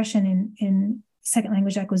famous expression in second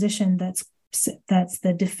language acquisition that's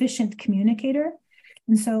the deficient communicator.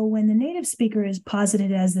 And so when the native speaker is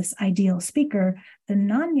posited as this ideal speaker, the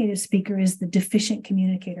non-native speaker is the deficient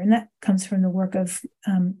communicator. And that comes from the work of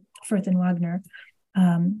Firth and Wagner,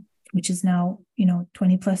 which is now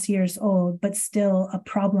 20 plus years old, but still a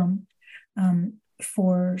problem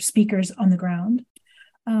for speakers on the ground.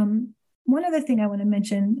 One other thing I want to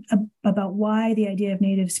mention about why the idea of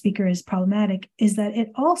native speaker is problematic is that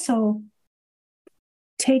it also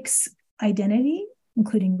takes identity,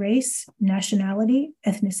 including race, nationality,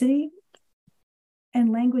 ethnicity,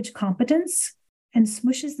 and language competence, and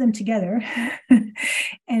smushes them together.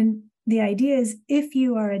 And the idea is if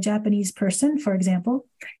you are a Japanese person, for example,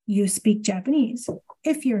 you speak Japanese.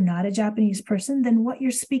 If you're not a Japanese person, then what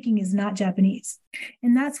you're speaking is not Japanese.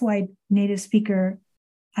 And that's why native speaker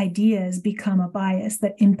ideas become a bias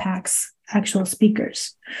that impacts actual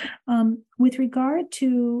speakers. With regard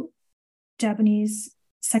to Japanese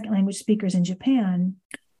second language speakers in Japan,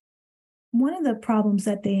 one of the problems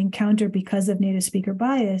that they encounter because of native speaker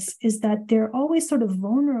bias is that they're always sort of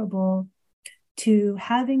vulnerable to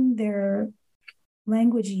having their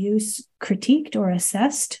language use critiqued or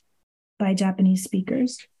assessed by Japanese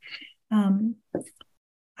speakers.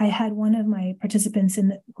 I had one of my participants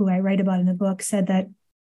who I write about in the book said that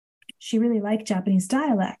she really liked Japanese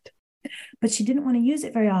dialect, but she didn't want to use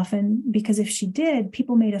it very often because if she did,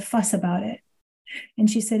 people made a fuss about it. And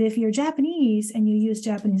she said, if you're Japanese and you use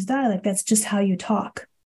Japanese dialect, that's just how you talk.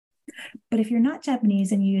 But if you're not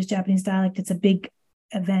Japanese and you use Japanese dialect, it's a big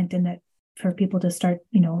event and that for people to start,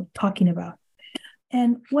 talking about.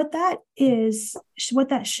 And what that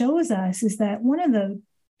shows us is that one of the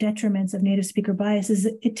detriments of native speaker bias is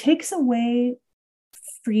that it takes away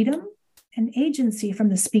freedom and agency from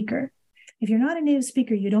the speaker. If you're not a native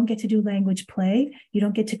speaker, you don't get to do language play. You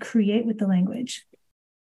don't get to create with the language.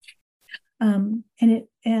 And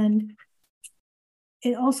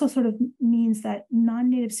it also sort of means that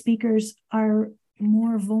non-native speakers are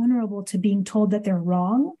more vulnerable to being told that they're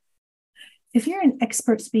wrong. If you're an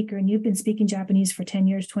expert speaker and you've been speaking Japanese for 10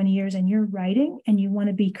 years, 20 years, and you're writing and you want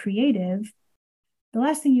to be creative, the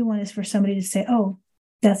last thing you want is for somebody to say, oh,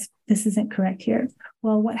 this isn't correct here.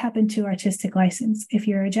 Well, what happened to artistic license? If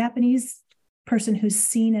you're a Japanese person who's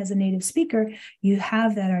seen as a native speaker, you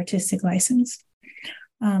have that artistic license.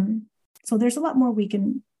 So there's a lot more we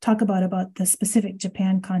can talk about the specific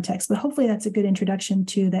Japan context, but hopefully that's a good introduction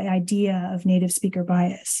to the idea of native speaker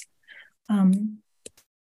bias. The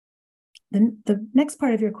next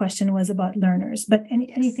part of your question was about learners, but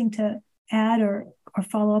anything to add or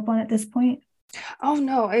follow up on at this point? Oh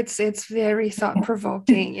no, it's very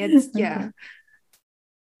thought-provoking. It's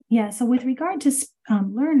Yeah. So with regard to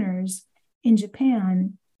learners in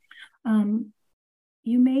Japan,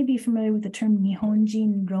 you may be familiar with the term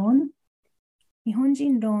Nihonjin Ron.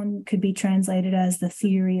 Nihonjin Ron could be translated as the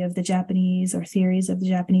theory of the Japanese or theories of the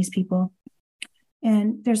Japanese people.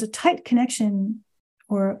 And there's a tight connection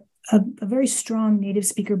or a very strong native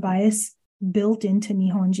speaker bias built into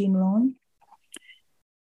Nihonjin Ron,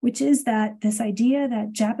 which is that this idea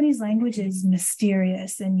that Japanese language is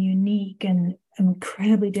mysterious and unique and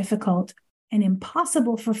incredibly difficult and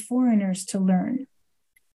impossible for foreigners to learn.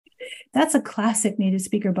 That's a classic native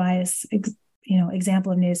speaker bias,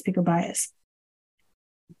 example of native speaker bias.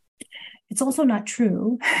 It's also not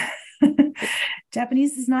true.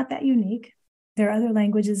 Japanese is not that unique. There are other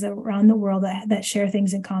languages around the world that share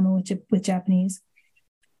things in common with Japanese.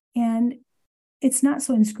 And it's not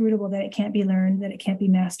so inscrutable that it can't be learned, that it can't be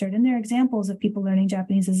mastered. And there are examples of people learning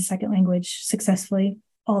Japanese as a second language successfully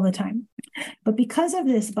all the time. But because of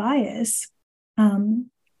this bias,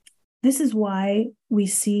 this is why we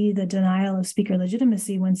see the denial of speaker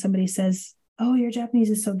legitimacy when somebody says, oh, your Japanese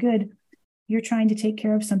is so good. You're trying to take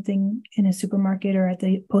care of something in a supermarket or at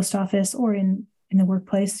the post office or in the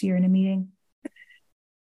workplace, you're in a meeting.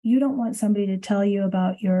 You don't want somebody to tell you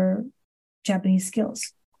about your Japanese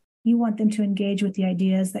skills. You want them to engage with the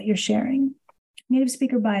ideas that you're sharing. Native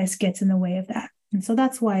speaker bias gets in the way of that. And so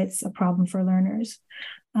that's why it's a problem for learners.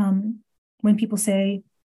 When people say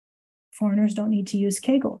foreigners don't need to use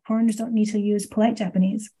Keigo, foreigners don't need to use polite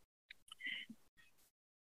Japanese.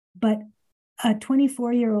 But a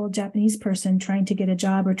 24-year-old Japanese person trying to get a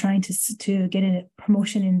job or trying to get a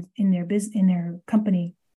promotion in their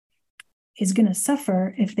company is going to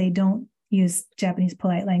suffer if they don't use Japanese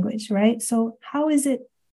polite language, right? So how is it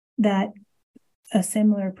that a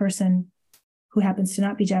similar person who happens to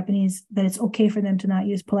not be Japanese, that it's okay for them to not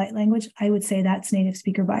use polite language? I would say that's native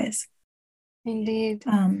speaker bias. Indeed.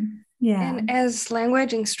 Yeah. And as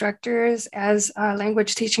language instructors, as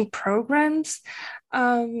language teaching programs,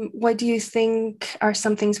 what do you think are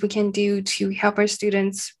some things we can do to help our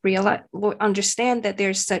students understand that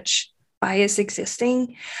there's such bias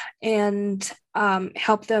existing and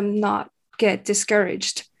help them not get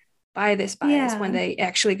discouraged by this bias when they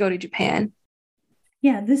actually go to Japan?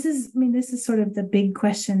 Yeah, this is sort of the big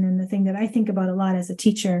question and the thing that I think about a lot as a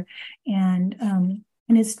teacher. And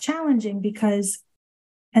it's challenging because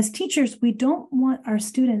as teachers, we don't want our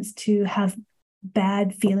students to have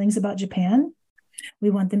bad feelings about Japan. We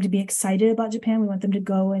want them to be excited about Japan. We want them to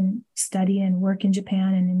go and study and work in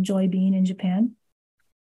Japan and enjoy being in Japan.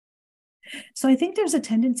 So I think there's a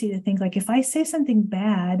tendency to think like, if I say something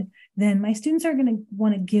bad, then my students are going to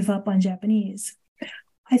want to give up on Japanese.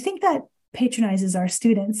 I think that patronizes our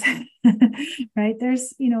students, right?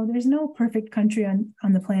 There's no perfect country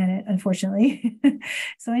on the planet, unfortunately.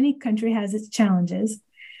 So any country has its challenges.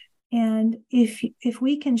 And if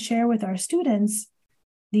we can share with our students,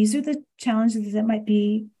 these are the challenges that might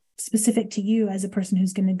be specific to you as a person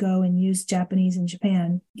who's going to go and use Japanese in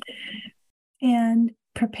Japan, and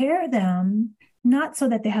prepare them, not so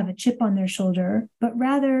that they have a chip on their shoulder, but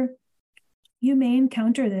rather, you may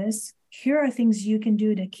encounter this. Here are things you can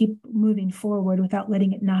do to keep moving forward without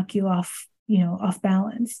letting it knock you off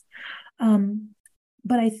balance.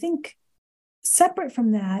 But I think separate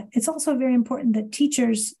from that, it's also very important that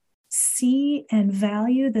teachers see and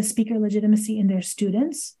value the speaker legitimacy in their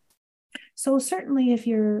students. So certainly if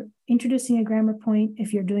you're introducing a grammar point,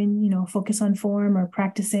 if you're doing, focus on form or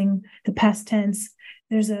practicing the past tense,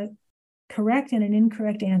 there's a correct and an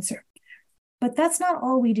incorrect answer. But that's not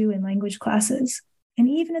all we do in language classes. And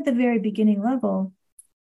even at the very beginning level,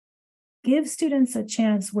 give students a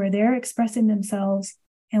chance where they're expressing themselves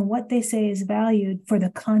and what they say is valued for the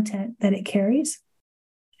content that it carries.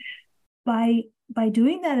 By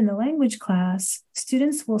doing that in the language class,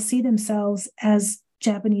 students will see themselves as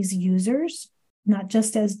Japanese users, not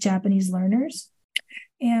just as Japanese learners.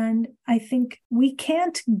 And I think we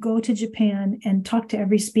can't go to Japan and talk to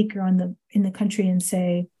every speaker in the country and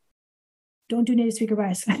say, don't do native speaker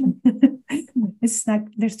bias. It's not,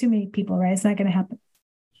 there's too many people, right? It's not going to happen.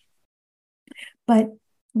 But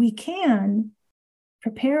we can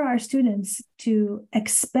prepare our students to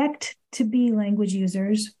expect to be language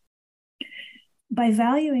users by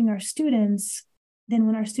valuing our students. Then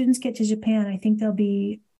when our students get to Japan, I think they'll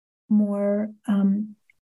be more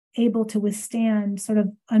able to withstand sort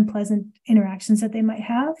of unpleasant interactions that they might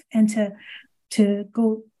have, and to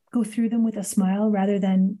go through them with a smile rather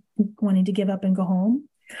than wanting to give up and go home.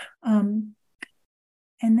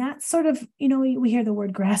 And that's sort of, we hear the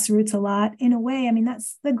word grassroots a lot. In a way, I mean,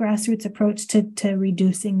 that's the grassroots approach to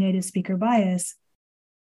reducing native speaker bias.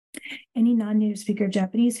 Any non-native speaker of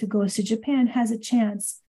Japanese who goes to Japan has a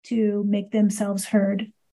chance to make themselves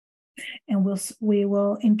heard. And we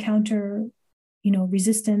will encounter,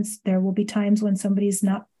 resistance. There will be times when somebody's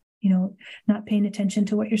not paying attention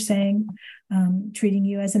to what you're saying, treating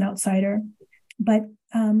you as an outsider. But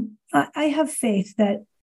I have faith that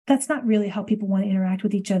that's not really how people want to interact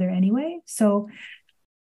with each other anyway. So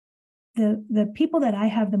the people that I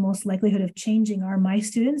have the most likelihood of changing are my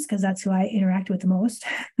students, because that's who I interact with the most.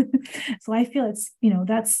 So I feel it's,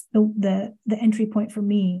 that's the entry point for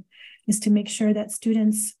me, is to make sure that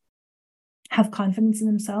students have confidence in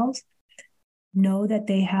themselves, know that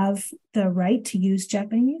they have the right to use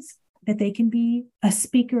Japanese, that they can be a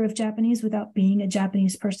speaker of Japanese without being a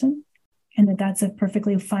Japanese person, and that that's a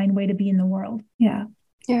perfectly fine way to be in the world. Yeah.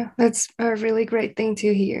 Yeah, that's a really great thing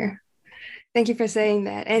to hear. Thank you for saying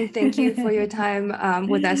that. And thank you for your time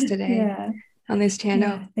with us today on this channel.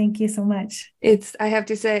 Yeah, thank you so much. I have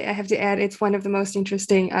to add, it's one of the most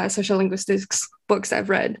interesting social linguistics books I've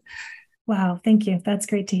read. Wow, thank you. That's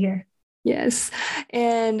great to hear. Yes.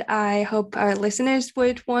 And I hope our listeners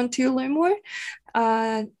would want to learn more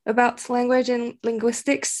about language and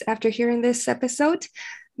linguistics after hearing this episode.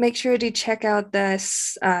 Make sure to check out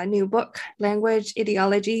this new book, Language,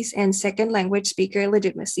 Ideologies, and Second Language Speaker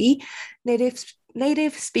Legitimacy,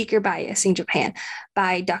 Native Speaker Bias in Japan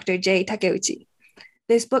by Dr. J. Takeuchi.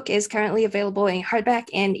 This book is currently available in hardback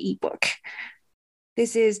and ebook.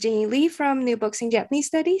 This is Jenny Lee from New Books in Japanese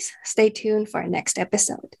Studies. Stay tuned for our next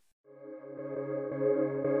episode.